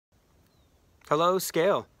Hello,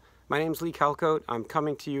 Scale. My name's Lee Calcote. I'm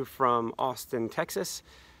coming to you from Austin, Texas.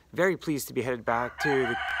 Very pleased to be headed back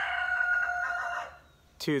to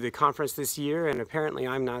the conference this year, and apparently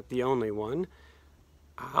I'm not the only one.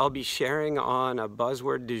 I'll be sharing on a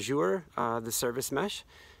buzzword du jour, the service mesh.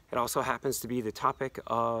 It also happens to be the topic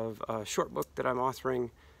of a short book that I'm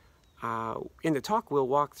authoring. In the talk, we'll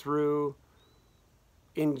walk through,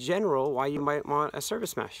 in general, why you might want a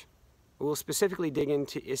service mesh. We'll specifically dig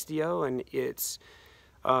into Istio and its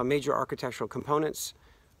major architectural components.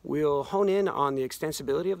 We'll hone in on the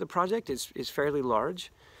extensibility of the project. It's fairly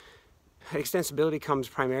large. Extensibility comes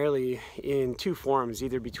primarily in two forms,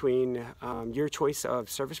 either between your choice of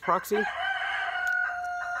service proxy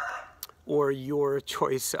or your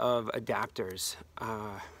choice of adapters.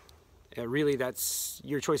 Really,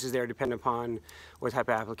 your choices there depend upon what type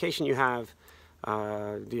of application you have,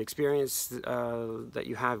 the experience that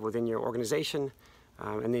you have within your organization,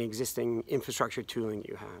 and the existing infrastructure tooling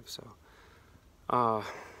you have. So,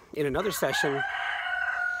 in another session,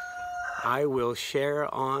 I will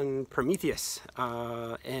share on Prometheus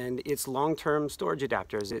and its long-term storage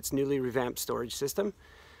adapters, its newly revamped storage system,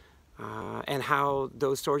 and how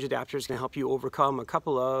those storage adapters can help you overcome a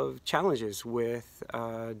couple of challenges with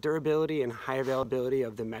durability and high availability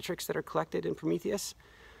of the metrics that are collected in Prometheus.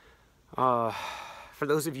 For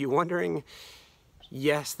those of you wondering,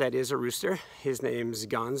 yes, that is a rooster. His name's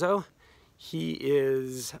Gonzo. He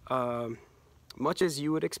is, much as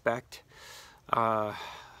you would expect, well,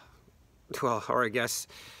 or I guess,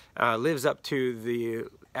 lives up to the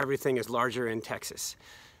everything is larger in Texas.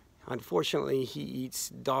 Unfortunately, he eats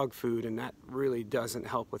dog food, and that really doesn't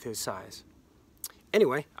help with his size.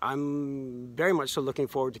 Anyway, I'm very much so looking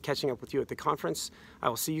forward to catching up with you at the conference. I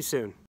will see you soon.